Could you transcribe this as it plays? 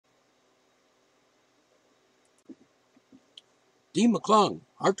D. McClung,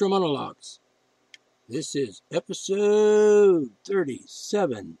 Archer Monologues. This is episode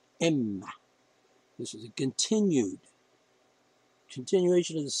 37M. This is a continuation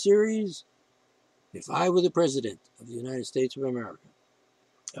of the series, If I Were the President of the United States of America.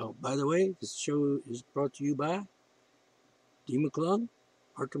 Oh, by the way, this show is brought to you by D. McClung,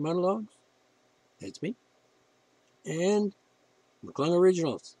 Archer Monologues. That's me. And McClung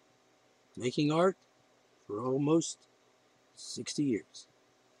Originals, making art for almost 60 years.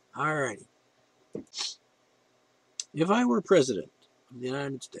 Alrighty. If I were president of the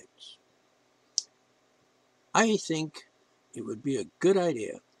United States, I think it would be a good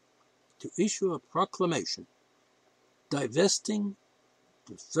idea to issue a proclamation divesting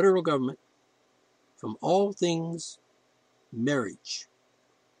the federal government from all things marriage.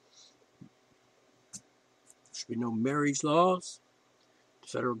 There should be no marriage laws. The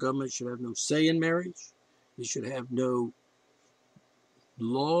federal government should have no say in marriage. It should have no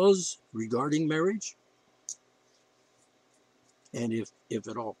laws regarding marriage. And if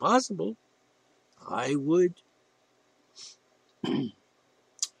at all possible, I would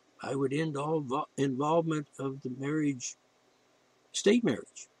end all involvement of the marriage, state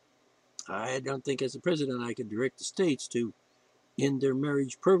marriage. I don't think as a president I could direct the states to end their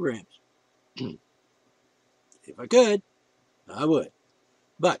marriage programs. If I could, I would.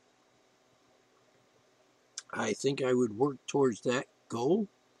 But I think I would work towards that goal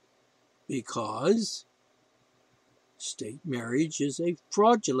because state marriage is a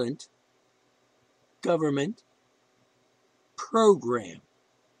fraudulent government program.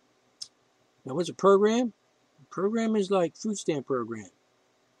 Now, what's a program? A program is like food stamp program,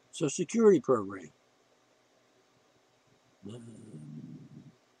 Social Security program,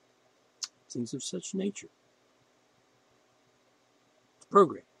 things of such nature. It's a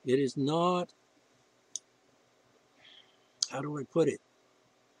program. It is not, how do I put it?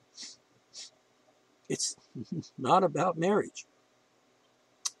 It's not about marriage.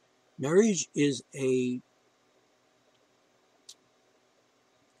 Marriage is a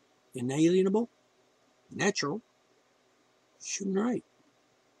inalienable, natural human right.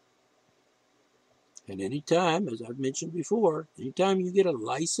 And anytime, as I've mentioned before, anytime you get a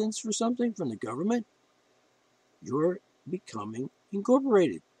license for something from the government, you're becoming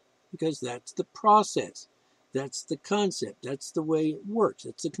incorporated because that's the process. That's the concept. That's the way it works.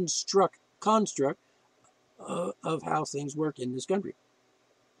 It's the construct of how things work in this country.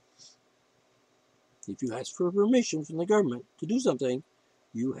 If you ask for permission from the government to do something,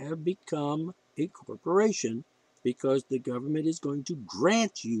 you have become a corporation because the government is going to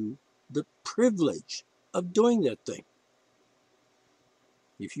grant you the privilege of doing that thing.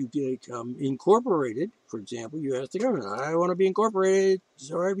 If you become incorporated, for example, you ask the government, I want to be incorporated, is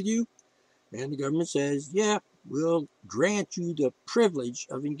that all right with you? And the government says, yeah, we'll grant you the privilege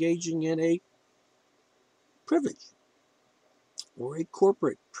of engaging in a privilege or a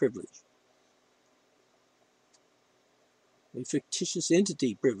corporate privilege. A fictitious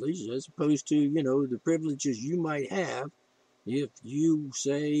entity privilege as opposed to, the privileges you might have if you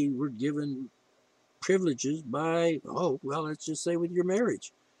say we're given privileges by, let's just say with your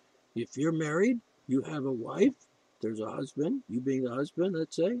marriage. If you're married, you have a wife, there's a husband, you being the husband,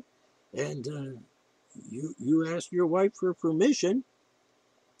 let's say, and you ask your wife for permission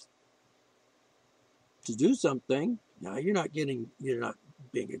to do something. Now you're not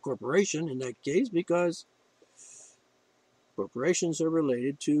being a corporation in that case because corporations are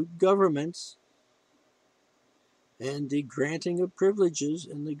related to governments and the granting of privileges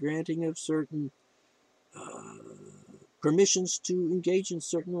and the granting of certain permissions to engage in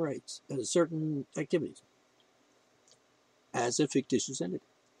certain rights, certain activities as a fictitious entity.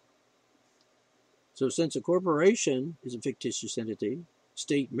 So since a corporation is a fictitious entity,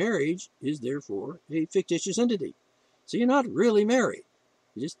 state marriage is therefore a fictitious entity. So you're not really married.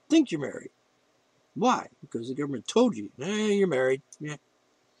 You just think you're married. Why? Because the government told you, you're married. Yeah.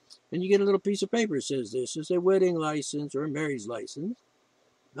 And you get a little piece of paper that says this is a wedding license or a marriage license.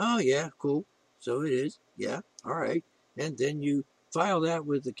 Oh, yeah, cool. So it is. Yeah, all right. And then you file that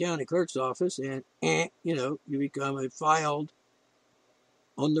with the county clerk's office and, you become a filed,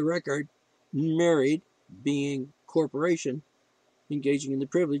 on the record, married, being corporation, engaging in the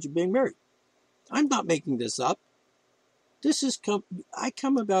privilege of being married. I'm not making this up. I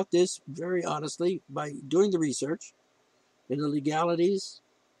come about this very honestly by doing the research in the legalities,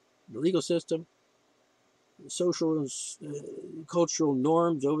 the legal system, the social and cultural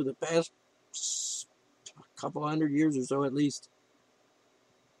norms over the past couple hundred years or so at least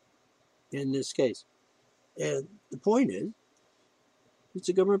in this case. And the point is, it's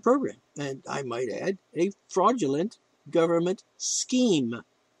a government program. And I might add, a fraudulent government scheme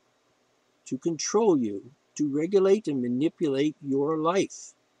to control you, to regulate and manipulate your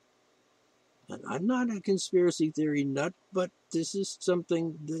life. And I'm not a conspiracy theory nut, but this is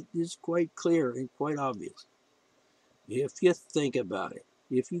something that is quite clear and quite obvious. If you think about it,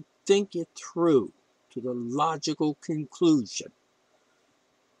 if you think it through to the logical conclusion,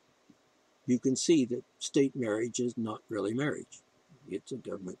 you can see that state marriage is not really marriage. It's a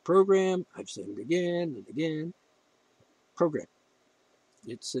government program. I've said it again and again. Program.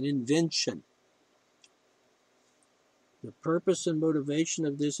 It's an invention. The purpose and motivation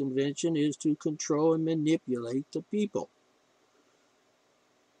of this invention is to control and manipulate the people.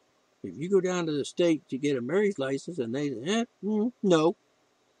 If you go down to the state to get a marriage license and they say, no,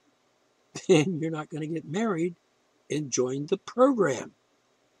 then you're not going to get married and join the program.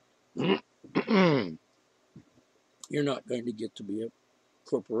 You're not going to get to be a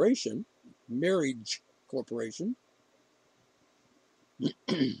corporation, marriage corporation.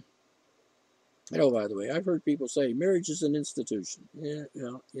 And oh, by the way, I've heard people say marriage is an institution. Yeah,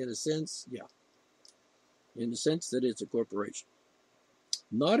 in a sense, yeah. In the sense that it's a corporation.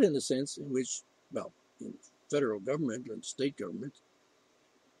 Not in the sense in which, well, in federal government and state government,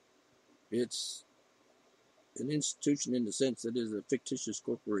 it's an institution in the sense that it is a fictitious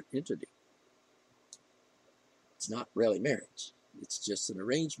corporate entity. It's not really marriage. It's just an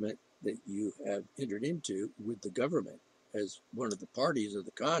arrangement that you have entered into with the government as one of the parties of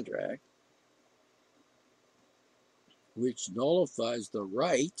the contract, which nullifies the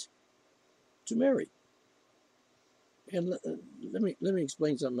right to marry. And let me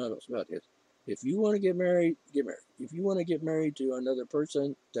explain something else about this. If you want to get married, get married. If you want to get married to another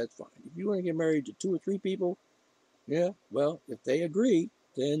person, that's fine. If you want to get married to 2 or 3 people, yeah, well, if they agree,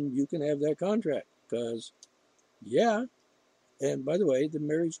 then you can have that contract. Because, yeah, and by the way, the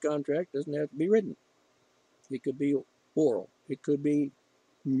marriage contract doesn't have to be written. It could be oral. It could be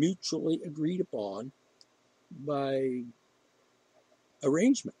mutually agreed upon by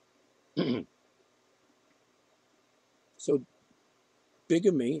arrangement. So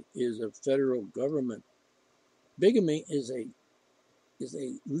bigamy is a federal government. Bigamy is a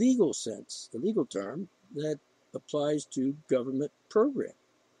legal sense, a legal term that applies to government program,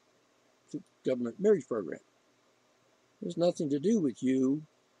 to government marriage program. There's nothing to do with you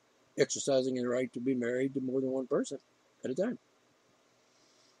exercising the right to be married to more than one person at a time.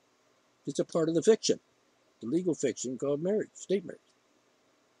 It's a part of the fiction, the legal fiction called marriage, state marriage.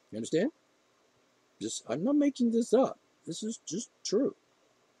 You understand? I'm not making this up. This is just true.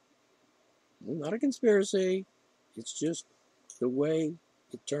 Not a conspiracy. It's just the way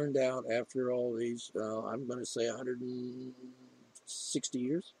it turned out after all these, I'm going to say 160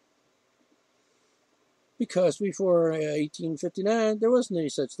 years. Because before 1859, there wasn't any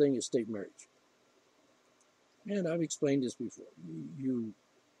such thing as state marriage. And I've explained this before. You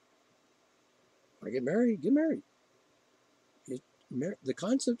want to get married? Get married. The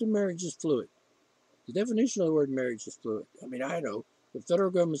concept of marriage is fluid. The definition of the word marriage is fluid. I mean, I know the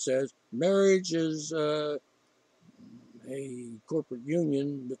federal government says marriage is a corporate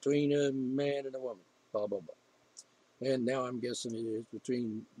union between a man and a woman, blah, blah, blah. And now I'm guessing it is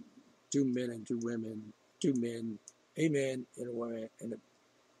between 2 men and 2 women, 2 men, a man and a woman, and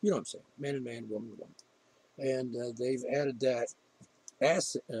you know what I'm saying, man and man, woman and woman. And they've added that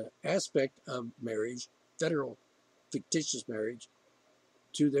aspect of marriage, federal fictitious marriage,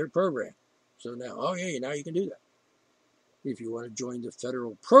 to their program. So now, now you can do that. If you want to join the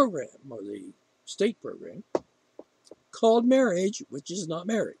federal program or the state program called marriage, which is not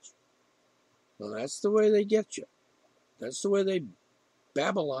marriage. Well, that's the way they get you. That's the way they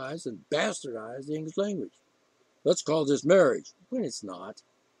babblize and bastardize the English language. Let's call this marriage when it's not.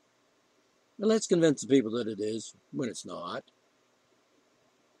 And let's convince the people that it is when it's not.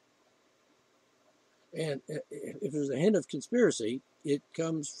 And if there's a hint of conspiracy, it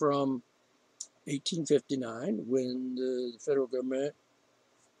comes from 1859 when the federal government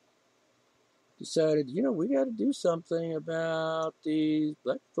decided, we got to do something about these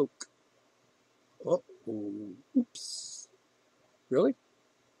black folk. Oops. Really?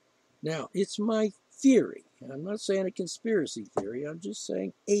 Now, it's my theory. I'm not saying a conspiracy theory. I'm just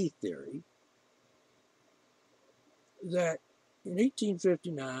saying a theory that in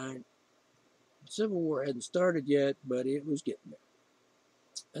 1859, the Civil War hadn't started yet, but it was getting there.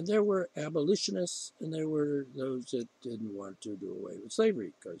 And there were abolitionists, and there were those that didn't want to do away with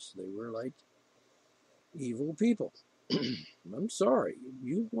slavery because they were like evil people. I'm sorry.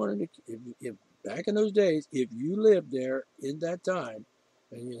 You wanted to, if back in those days, if you lived there in that time,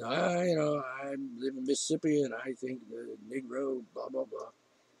 and I live in Mississippi, and I think the Negro, blah blah blah,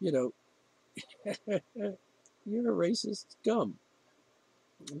 you're a racist scum.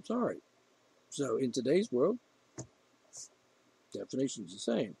 I'm sorry. So in today's world, definition's the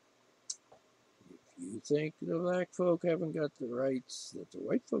same. If you think the black folk haven't got the rights that the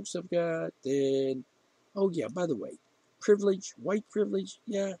white folks have got, then, oh yeah, by the way, privilege, white privilege,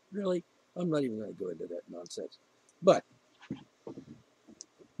 yeah, really? I'm not even going to go into that nonsense. But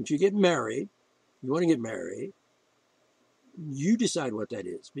if you get married, you want to get married, you decide what that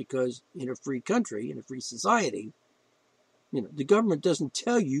is, because in a free country, in a free society, the government doesn't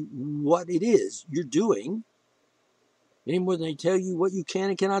tell you what it is you're doing any more than they tell you what you can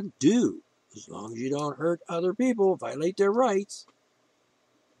and cannot do. As long as you don't hurt other people, violate their rights,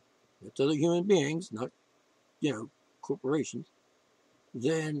 that's other human beings, not, corporations,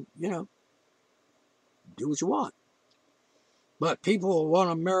 then, do what you want. But people want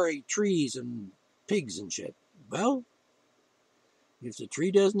to marry trees and pigs and shit. Well, if the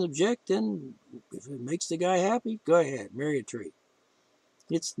tree doesn't object, then if it makes the guy happy, go ahead, marry a tree.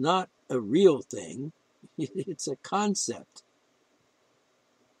 It's not a real thing. It's a concept.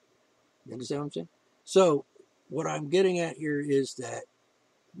 You understand what I'm saying? So, what I'm getting at here is that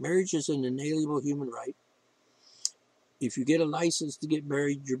marriage is an inalienable human right. If you get a license to get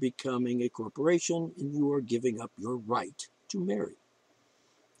married, you're becoming a corporation and you are giving up your right to marry.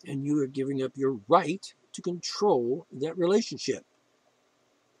 And you are giving up your right to control that relationship.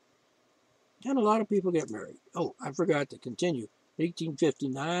 And a lot of people get married. Oh, I forgot to continue.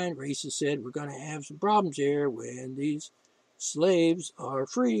 1859, racists said we're going to have some problems here when these slaves are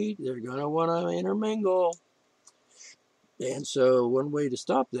freed. They're going to want to intermingle. And so one way to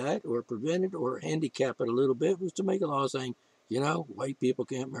stop that or prevent it or handicap it a little bit was to make a law saying, white people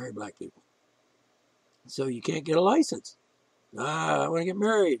can't marry black people. So you can't get a license. I want to get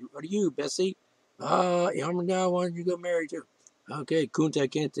married. What are you, Bessie? I'm now wanting you to go marry too. Okay, Kunta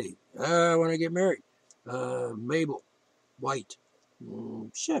Kinte. I want to get married. Mabel, white.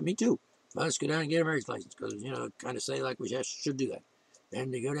 Shit, me too. Let's go down and get a marriage license because, kind of say like we should do that.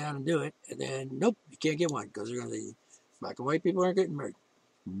 Then they go down and do it, and then, nope, you can't get one because they're going to, black and white people aren't getting married.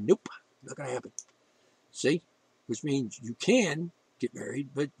 Nope, not going to happen. See? Which means you can get married,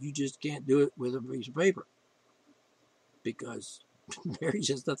 but you just can't do it with a piece of paper because marriage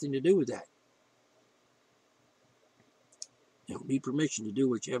has nothing to do with that. You don't need permission to do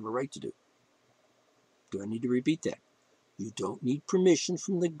what you have a right to do. Do I need to repeat that? You don't need permission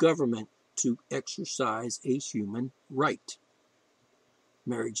from the government to exercise a human right.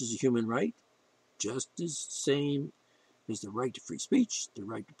 Marriage is a human right, just as same as the right to free speech, the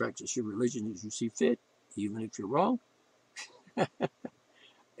right to practice your religion as you see fit, even if you're wrong.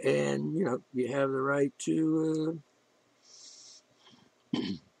 And, you have the right to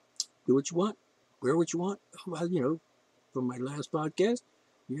do what you want, wear what you want. Well, from my last podcast,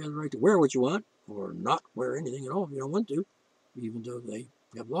 you have the right to wear what you want or not wear anything at all if you don't want to, even though they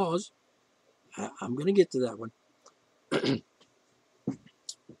have laws. I'm going to get to that one.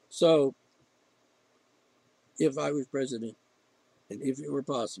 So, if I was president, and if it were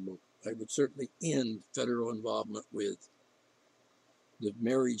possible, I would certainly end federal involvement with the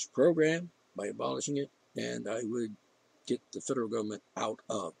marriage program by abolishing it, and I would get the federal government out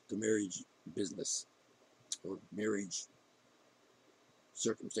of the marriage business or marriage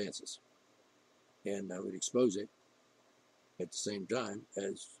circumstances. And I would expose it at the same time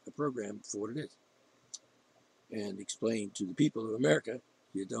as a program for what it is. And explain to the people of America,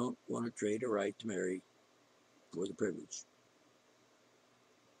 you don't want to trade a right to marry for the privilege.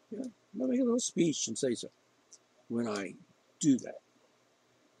 I'll make a little speech and say so when I do that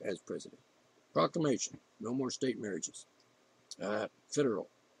as president. Proclamation, no more state marriages. Federal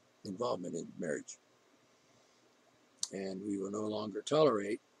involvement in marriage. And we will no longer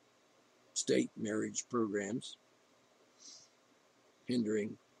tolerate state marriage programs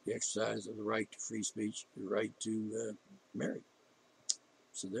hindering the exercise of the right to free speech, the right to marry.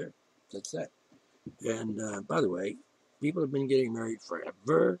 So that's that. And by the way, people have been getting married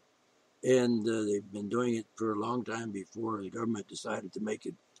forever, and they've been doing it for a long time before the government decided to make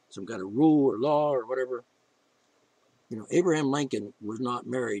it some kind of rule or law or whatever. Abraham Lincoln was not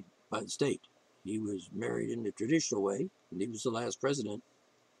married by the state. He was married in the traditional way, and he was the last president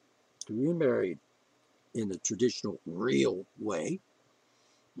to be married in the traditional, real way.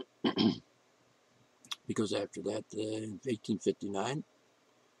 Because after that, in 1859,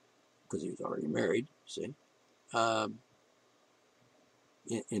 because he was already married, see,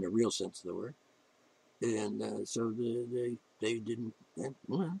 in a real sense of the word, and so they didn't.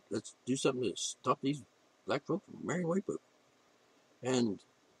 Well, let's do something to stop these black folk from marrying white folk, and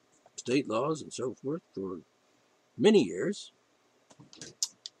state laws and so forth for many years,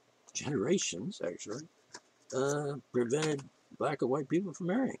 generations actually, prevented black and white people from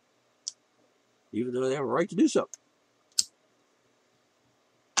marrying, even though they have a right to do so.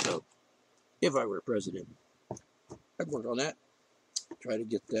 So, if I were president, I'd work on that. Try to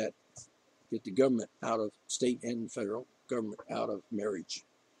get the government out of, state and federal government out of marriage,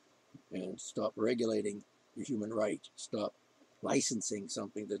 and stop regulating the human right. Stop licensing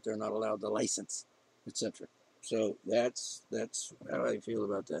something that they're not allowed to license, etc. So that's how I feel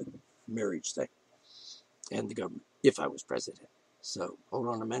about that marriage thing and the government, if I was president. So hold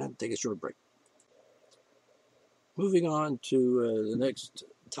on a minute, take a short break. Moving on to the next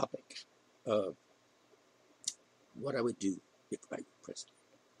topic of what I would do if I were president.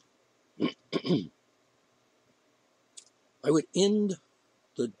 I would end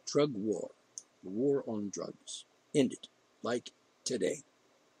the drug war, the war on drugs. End it, like today.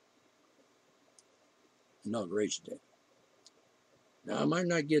 Inauguration day. Now, I might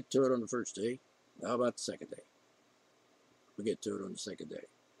not get to it on the first day. How about the second day? We'll get to it on the second day.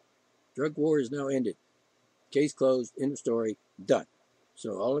 Drug war is now ended. Case closed, end of story, done.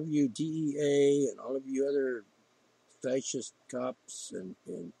 So all of you DEA and all of you other fascist cops and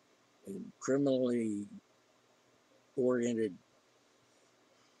criminally oriented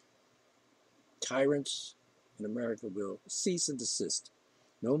tyrants in America will cease and desist.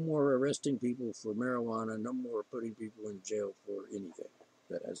 No more arresting people for marijuana, no more putting people in jail for anything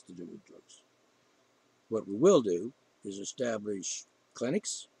that has to do with drugs. What we will do is establish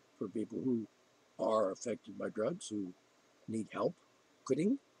clinics for people who are affected by drugs, who need help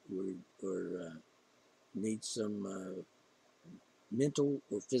quitting, or need some mental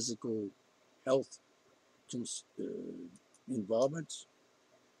or physical health involvements.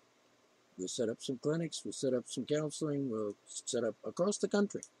 We'll set up some clinics, we'll set up some counseling, we'll set up across the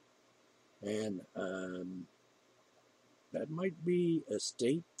country. And that might be a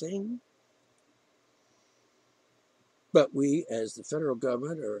state thing. But we, as the federal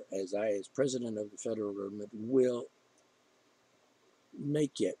government, or as I, as president of the federal government, will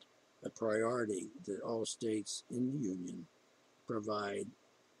make it a priority that all states in the union provide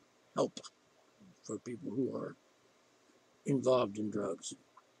help for people who are involved in drugs.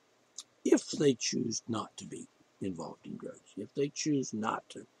 If they choose not to be involved in drugs, if they choose not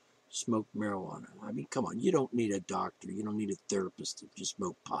to smoke marijuana. I mean, come on, you don't need a doctor, you don't need a therapist if you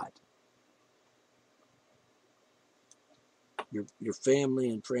smoke pot. Your family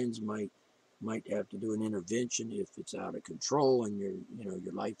and friends might have to do an intervention if it's out of control and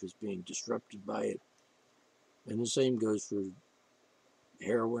your life is being disrupted by it. And the same goes for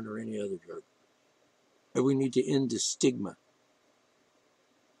heroin or any other drug. And we need to end the stigma.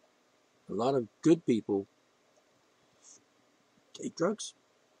 A lot of good people take drugs,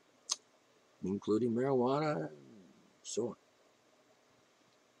 including marijuana and so on.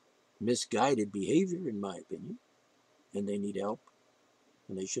 Misguided behavior, in my opinion, and they need help,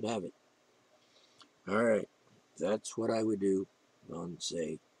 and they should have it. All right, that's what I would do on,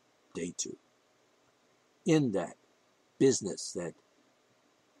 say, day 2. In that business, that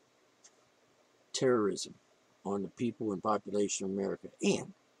terrorism on the people and population of America,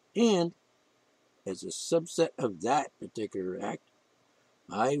 and as a subset of that particular act,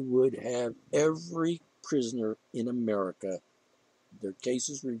 I would have every prisoner in America, their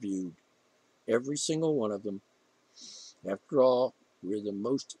cases reviewed, every single one of them. After all, we're the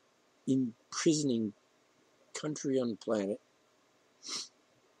most imprisoning country on the planet,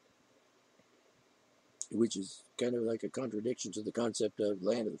 which is kind of like a contradiction to the concept of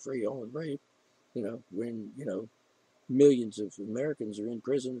land of the free, home of the brave. When millions of Americans are in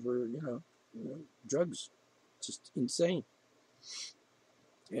prison for drugs. It's just insane,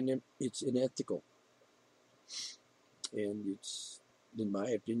 and it's unethical, and it's, in my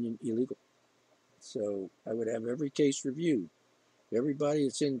opinion, illegal. So I would have every case reviewed. Everybody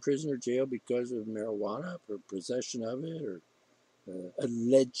that's in prison or jail because of marijuana, for possession of it, or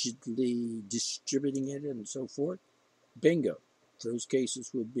allegedly distributing it and so forth, bingo. Those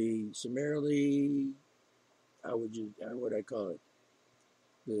cases would be summarily, how would I call it?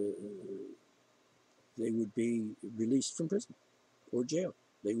 They would be released from prison or jail.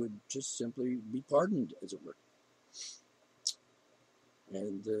 They would just simply be pardoned, as it were.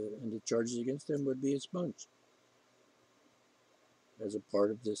 And the charges against them would be expunged as a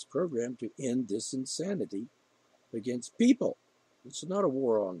part of this program to end this insanity against people. It's not a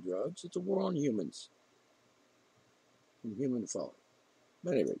war on drugs, it's a war on humans and human folly.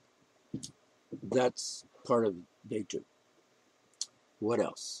 But anyway, that's part of day 2. What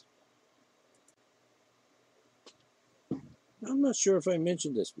else? I'm not sure if I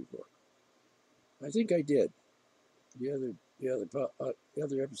mentioned this before. I think I did. The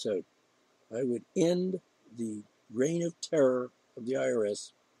other episode. I would end the reign of terror of the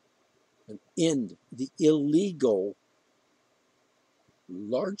IRS and end the illegal,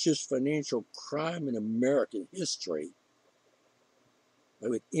 largest financial crime in American history. I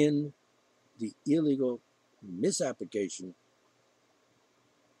would end the illegal misapplication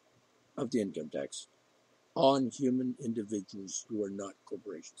of the income tax on human individuals who are not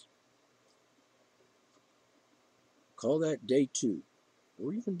corporations. Call that day 2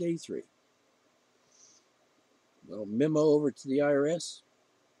 or even day 3. A little memo over to the IRS,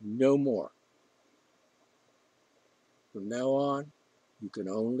 no more. From now on, you can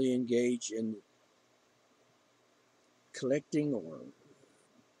only engage in collecting or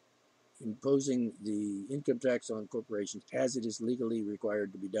imposing the income tax on corporations as it is legally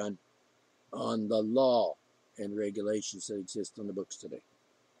required to be done on the law and regulations that exist on the books today.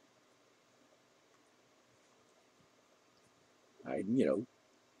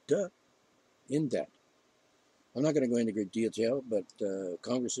 In that. I'm not going to go into great detail, but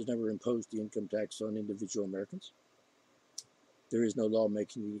Congress has never imposed the income tax on individual Americans. There is no law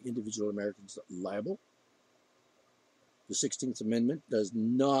making the individual Americans liable. The 16th Amendment does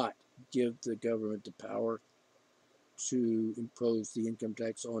not give the government the power to impose the income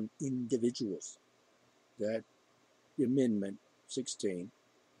tax on individuals. That Amendment 16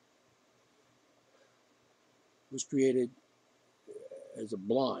 was created as a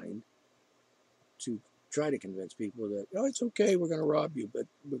blind to try to convince people that, oh, it's okay, we're going to rob you, but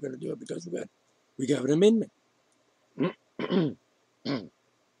we're going to do it because we got an amendment. You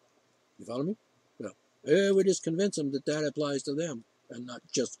follow me? No. We just convince them that applies to them and not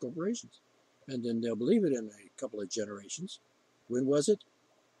just corporations. And then they'll believe it in a couple of generations. When was it?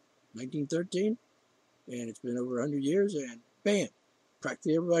 1913? And it's been over 100 years, and bam,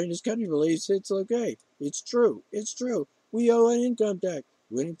 practically everybody in this country believes it's okay. It's true. It's true. We owe an income tax.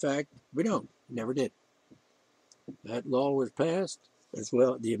 When in fact, we don't. Never did. That law was passed as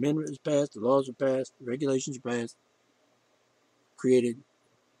well. The amendment was passed. The laws were passed. The regulations were passed. Created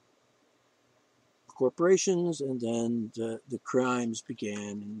corporations, and then the crimes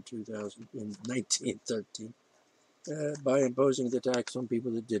began in 1913 by imposing the tax on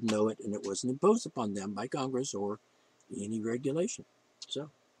people that didn't know it, and it wasn't imposed upon them by Congress or any regulation. So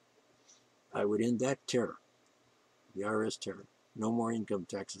I would end that terror, the IRS terror. No more income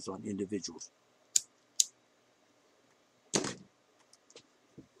taxes on individuals.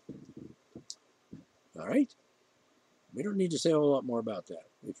 All right? We don't need to say a whole lot more about that.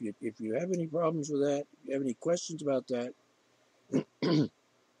 If you have any problems with that, if you have any questions about that,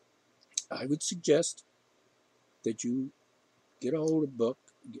 I would suggest that you get a hold of a book,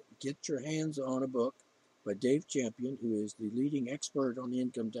 get your hands on a book by Dave Champion, who is the leading expert on the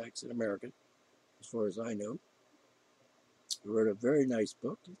income tax in America, as far as I know. He wrote a very nice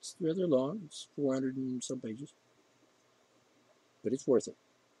book. It's rather long. It's 400 and some pages. But it's worth it.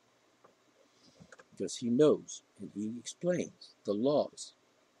 Because he knows and he explains the laws,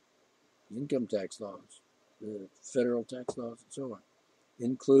 the income tax laws, the federal tax laws, and so on,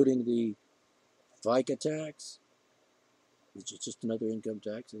 including the FICA tax, which is just another income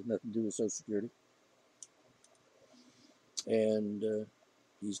tax. It has nothing to do with Social Security. And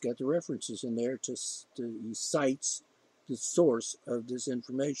he's got the references in there. He cites the source of this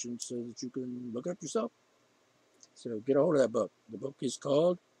information so that you can look up yourself. So get a hold of that book. The book is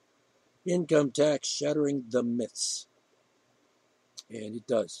called Income Tax: Shattering the Myths. And it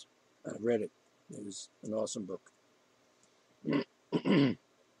does. I read it. It was an awesome book. And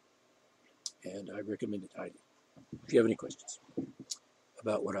I recommend it highly. If you have any questions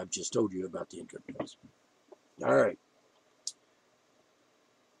about what I've just told you about the income tax. All right.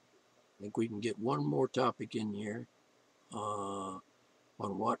 I think we can get one more topic in here on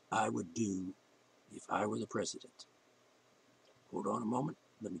what I would do if I were the president. Hold on a moment.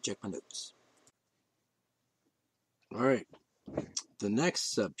 Let me check my notes. All right. The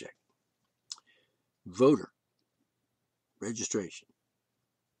next subject, voter registration,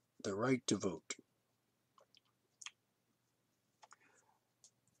 the right to vote.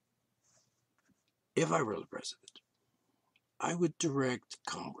 If I were the president, I would direct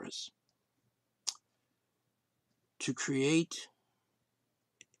Congress to create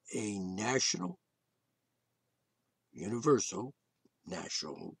a national, universal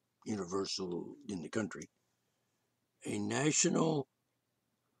in the country, a national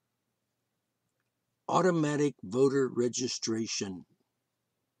automatic voter registration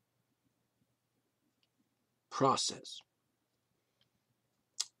process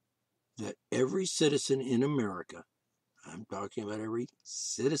that every citizen in America, I'm talking about every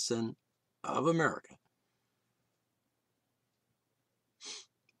citizen of America,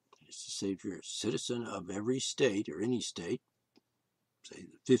 it's say if you're a citizen of every state or any state, say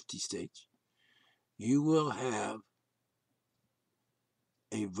the 50 states, you will have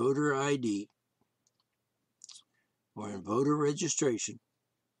a voter ID or a voter registration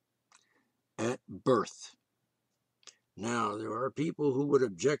at birth. Now, there are people who would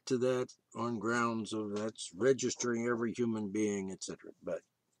object to that on grounds of that's registering every human being, etc. But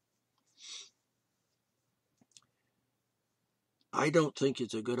I don't think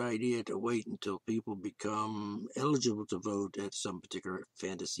it's a good idea to wait until people become eligible to vote at some particular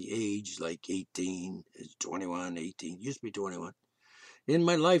fantasy age, like 18, 21, 18. It used to be 21. In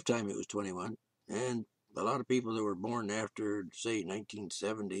my lifetime, it was 21. And a lot of people that were born after, say,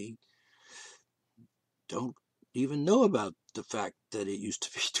 1970 don't even know about the fact that it used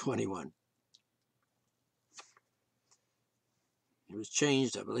to be 21. It was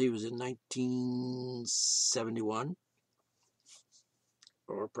changed, I believe it was in 1971,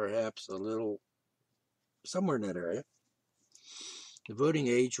 or perhaps a little somewhere in that area. The voting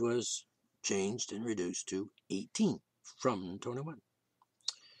age was changed and reduced to 18 from 21.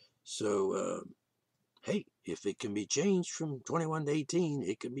 So, hey, if it can be changed from 21 to 18,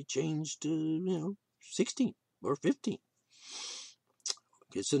 it can be changed to, 16 or 15.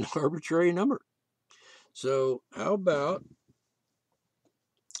 It's an arbitrary number. So how about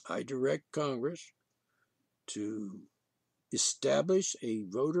I direct Congress to establish a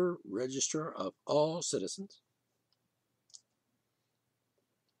voter register of all citizens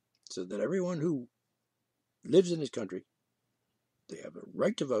so that everyone who lives in this country, they have a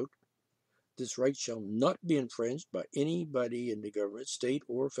right to vote. This right shall not be infringed by anybody in the government, state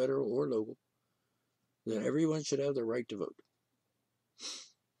or federal or local. That everyone should have the right to vote.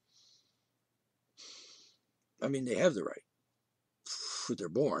 I mean, they have the right. They're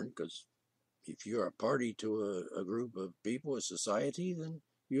born, because if you're a party to a group of people, a society, then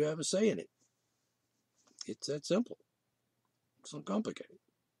you have a say in it. It's that simple. It's not complicated.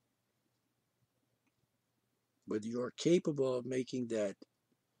 Whether you're capable of making that,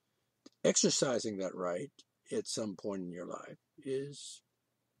 exercising that right at some point in your life is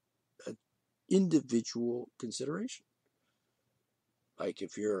an individual consideration. Like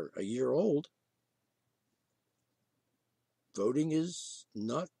if you're a year old, voting is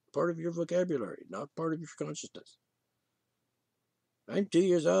not part of your vocabulary, not part of your consciousness. I'm 2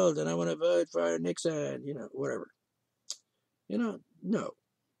 years old and I want to vote for Nixon, whatever. No,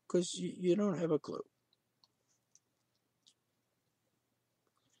 because you don't have a clue.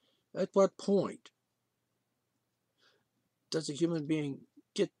 At what point does a human being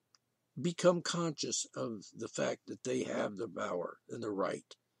become conscious of the fact that they have the power and the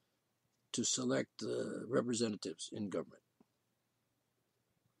right to select the representatives in government?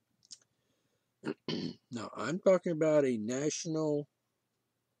 Now, I'm talking about a national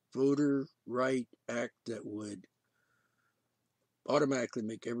voter right act that would automatically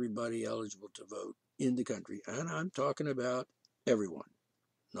make everybody eligible to vote in the country. And I'm talking about everyone,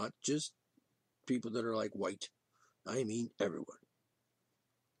 not just people that are like white. I mean everyone.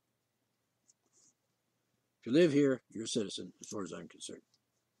 If you live here, you're a citizen, as far as I'm concerned.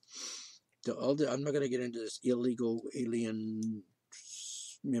 I'm not going to get into this illegal alien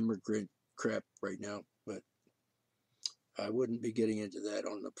immigrant crap right now, but I wouldn't be getting into that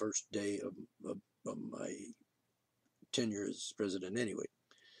on the first day of my tenure as president anyway.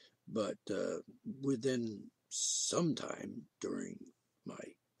 But within some time during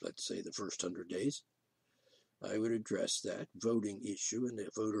my, let's say, the first 100 days, I would address that voting issue and the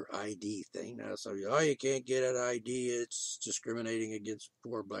voter ID thing. Now, so, you can't get an ID, it's discriminating against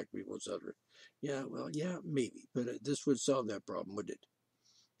poor black people, etc. Yeah, well, yeah, maybe. But this would solve that problem, wouldn't it?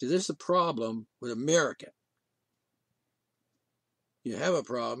 So this is a problem with America. You have a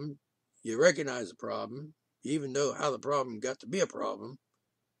problem, you recognize the problem, you even know how the problem got to be a problem,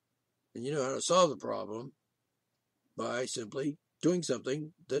 and you know how to solve the problem by simply doing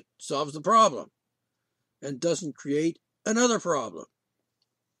something that solves the problem and doesn't create another problem.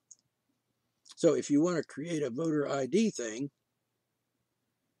 So if you want to create a voter ID thing,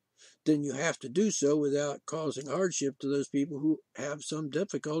 then you have to do so without causing hardship to those people who have some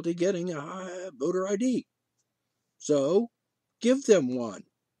difficulty getting a voter ID. So give them one.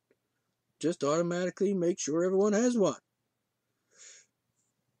 Just automatically make sure everyone has one.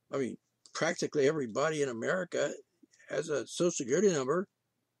 I mean, practically everybody in America has a Social Security number.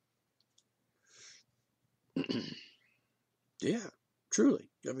 Yeah,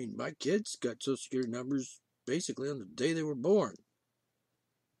 truly. I mean, my kids got Social Security numbers basically on the day they were born.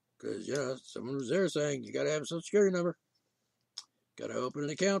 Because, someone was there saying, you got to have a Social Security number. Got to open an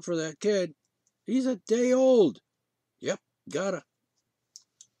account for that kid. He's a day old. Yep, gotta.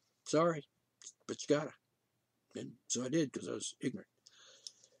 Sorry, but you gotta. And so I did because I was ignorant.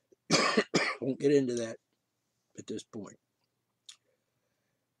 Won't get into that at this point.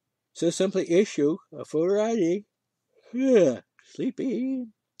 So simply issue a photo ID. Sleepy.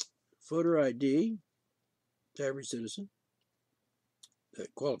 Photo ID to every citizen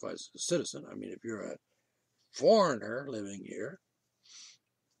that qualifies as a citizen. I mean, if you're a foreigner living here,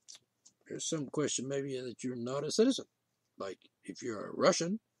 there's some question maybe that you're not a citizen. Like if you're a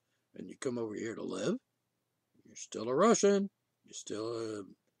Russian and you come over here to live, you're still a Russian. You're still a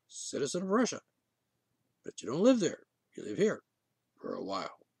citizen of Russia. But you don't live there. You live here for a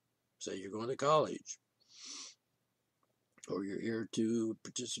while. Say you're going to college. Or you're here to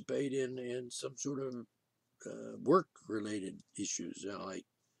participate in some sort of work-related issues. Like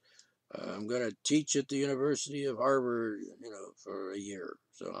I'm going to teach at the University of Harvard, for a year.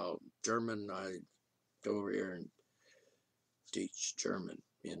 So I go over here and teach German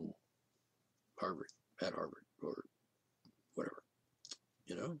in Harvard, at Harvard, or whatever.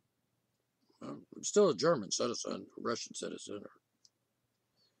 I'm still a German citizen, Russian citizen, or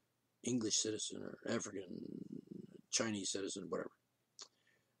English citizen, or African, Chinese citizen, whatever.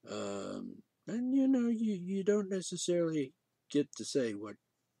 And you don't necessarily get to say what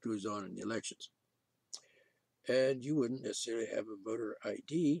goes on in the elections. And you wouldn't necessarily have a voter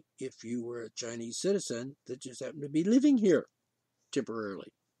ID if you were a Chinese citizen that just happened to be living here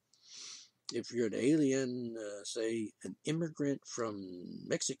temporarily. If you're an alien, say an immigrant from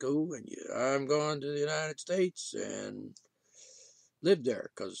Mexico, and I'm going to the United States and live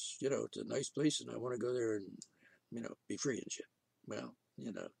there because, it's a nice place and I want to go there and, be free and shit. Well,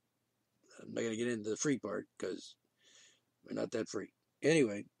 I'm not going to get into the free part because we're not that free.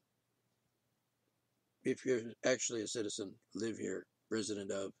 Anyway, if you're actually a citizen, live here,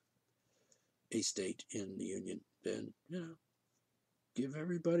 resident of a state in the Union, then, give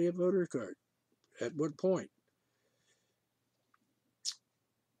everybody a voter card. At what point?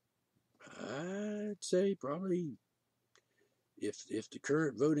 I'd say probably if the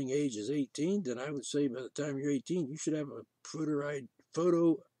current voting age is 18, then I would say by the time you're 18, you should have a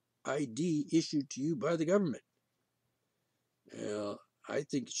photo ID issued to you by the government. I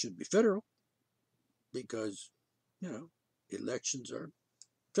think it should be federal because, elections are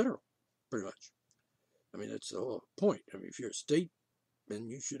federal, pretty much. I mean, that's the whole point. I mean, if you're a state, then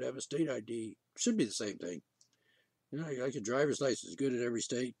you should have a state ID. Should be the same thing. Like a driver's license is good in every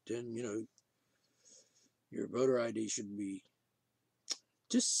state, then, your voter ID should be.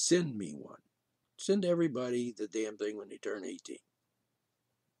 Just send me one. Send everybody the damn thing when they turn 18.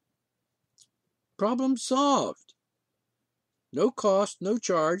 Problem solved. No cost, no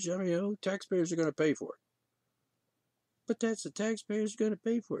charge. I mean, taxpayers are going to pay for it. But that's the taxpayers are going to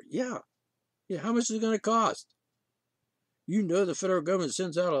pay for it. Yeah. Yeah, how much is it going to cost? The federal government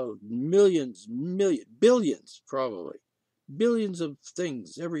sends out billions, probably. Billions of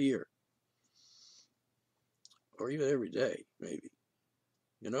things every year. Or even every day, maybe.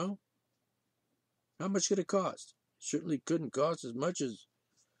 How much could it cost? It certainly couldn't cost as much as,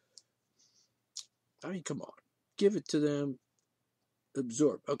 come on. Give it to them.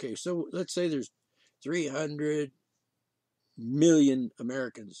 Absorb. Okay, so let's say there's 300 million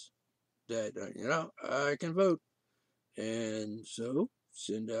Americans that, I can vote. And so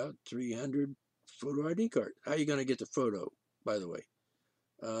send out 300 photo ID cards. How are you going to get the photo, by the way?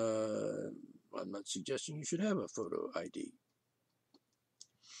 I'm not suggesting you should have a photo ID.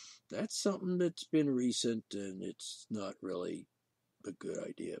 That's something that's been recent, and it's not really a good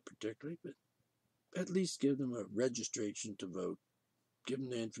idea particularly, but at least give them a registration to vote. Give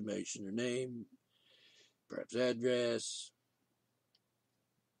them the information, their name, perhaps address.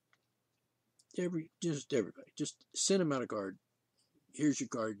 Everybody. Just send them out a card. Here's your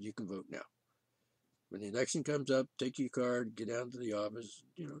card. You can vote now. When the election comes up, take your card, get down to the office.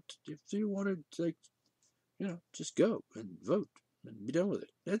 If you want to, just go and vote and be done with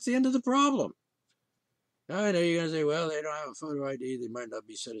it. That's the end of the problem. Now, I know you're going to say, well, they don't have a photo ID. They might not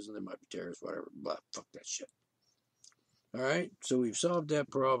be citizens. They might be terrorists, whatever. Blah, fuck that shit. All right? So we've solved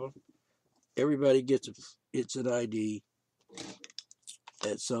that problem. Everybody gets an ID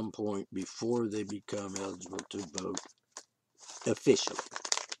at some point before they become eligible to vote officially.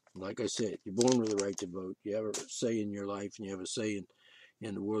 Like I said, you're born with the right to vote. You have a say in your life, and you have a say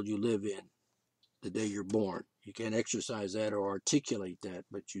in the world you live in the day you're born. You can't exercise that or articulate that,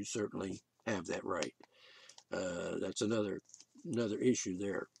 but you certainly have that right. That's another issue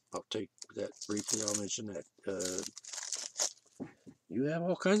there. I'll take that briefly. I'll mention that. You have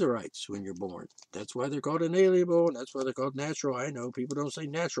all kinds of rights when you're born. That's why they're called inalienable, and that's why they're called natural. I know people don't say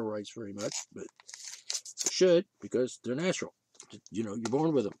natural rights very much, but they should, because they're natural. You're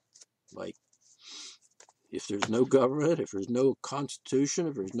born with them. Like, if there's no government, if there's no constitution,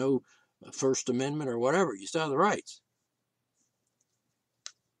 if there's no First Amendment or whatever, you still have the rights.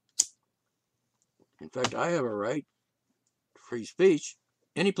 In fact, I have a right to free speech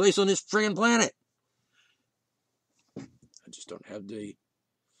any place on this friggin' planet. I just don't have the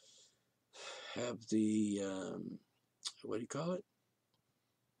what do you call it?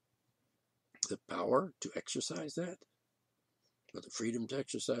 The power to exercise that, or the freedom to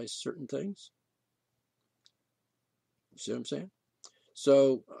exercise certain things. You see what I'm saying?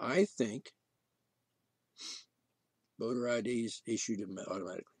 So I think voter IDs issued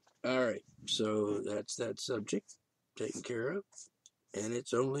automatically. All right, so that's that subject taken care of, and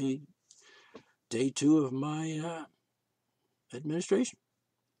it's only day 2 of my administration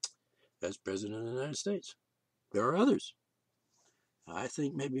as President of the United States. There are others. I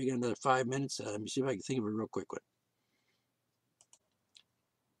think maybe we got another 5 minutes. Let me see if I can think of a real quick one.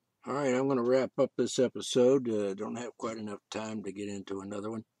 All right, I'm going to wrap up this episode. Don't have quite enough time to get into another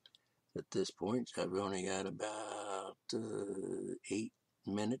one at this point. I've only got about 8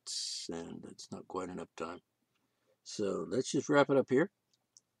 minutes, and that's not quite enough time. So let's just wrap it up here.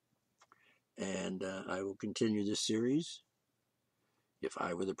 And I will continue this series, if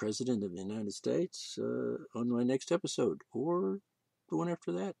I were the President of the United States, on my next episode, or the one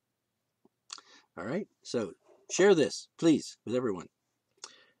after that. All right, so share this, please, with everyone.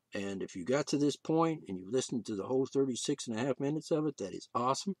 And if you got to this point and you've listened to the whole 36 and a half minutes of it, that is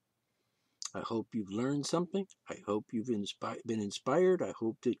awesome. I hope you've learned something. I hope you've been inspired. I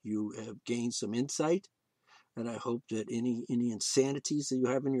hope that you have gained some insight. And I hope that any insanities that you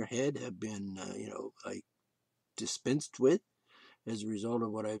have in your head have been, dispensed with as a result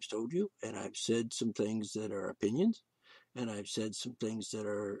of what I've told you. And I've said some things that are opinions. And I've said some things that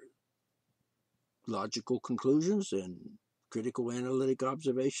are logical conclusions and critical analytic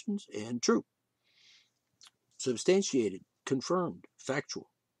observations and true, substantiated, confirmed, factual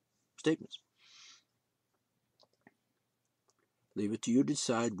statements. Leave it to you to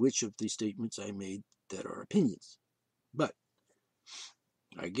decide which of the statements I made that are opinions. But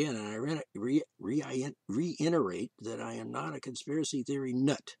again, I reiterate that I am not a conspiracy theory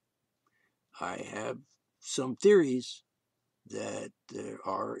nut. I have some theories that there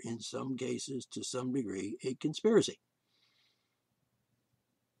are, in some cases, to some degree, a conspiracy.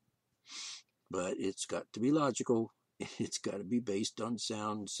 But it's got to be logical. It's got to be based on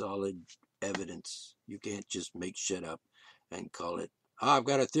sound, solid evidence. You can't just make shit up and call it, I've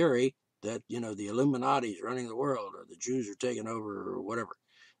got a theory that, the Illuminati is running the world, or the Jews are taking over, or whatever.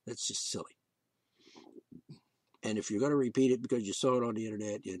 That's just silly. And if you're going to repeat it because you saw it on the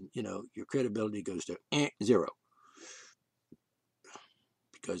internet, and, your credibility goes to 0.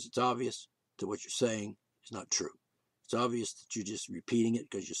 Because it's obvious that what you're saying is not true. It's obvious that you're just repeating it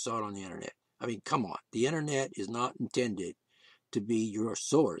because you saw it on the internet. I mean, come on. The internet is not intended to be your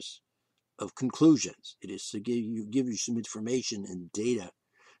source of conclusions. It is to give you some information and data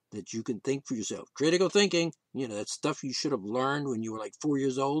that you can think for yourself. Critical thinking, that's stuff you should have learned when you were like 4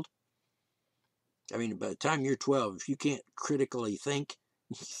 years old. I mean, by the time you're 12, if you can't critically think,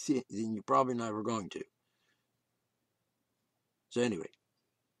 then you're probably never going to. So anyway,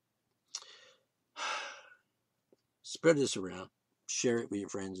 spread this around. Share it with your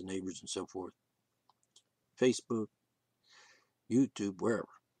friends and neighbors and so forth. Facebook, YouTube, wherever.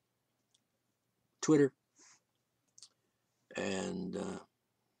 Twitter. And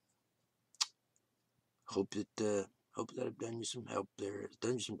hope that I've done you some help there. It's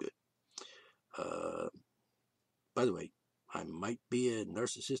done you some good. By the way, I might be a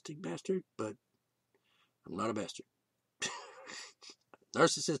narcissistic bastard, but I'm not a bastard.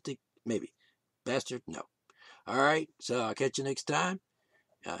 Narcissistic, maybe. Bastard, no. All right, so I'll catch you next time.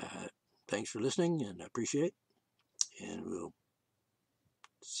 Thanks for listening, and I appreciate it. And we'll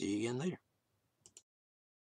see you again later.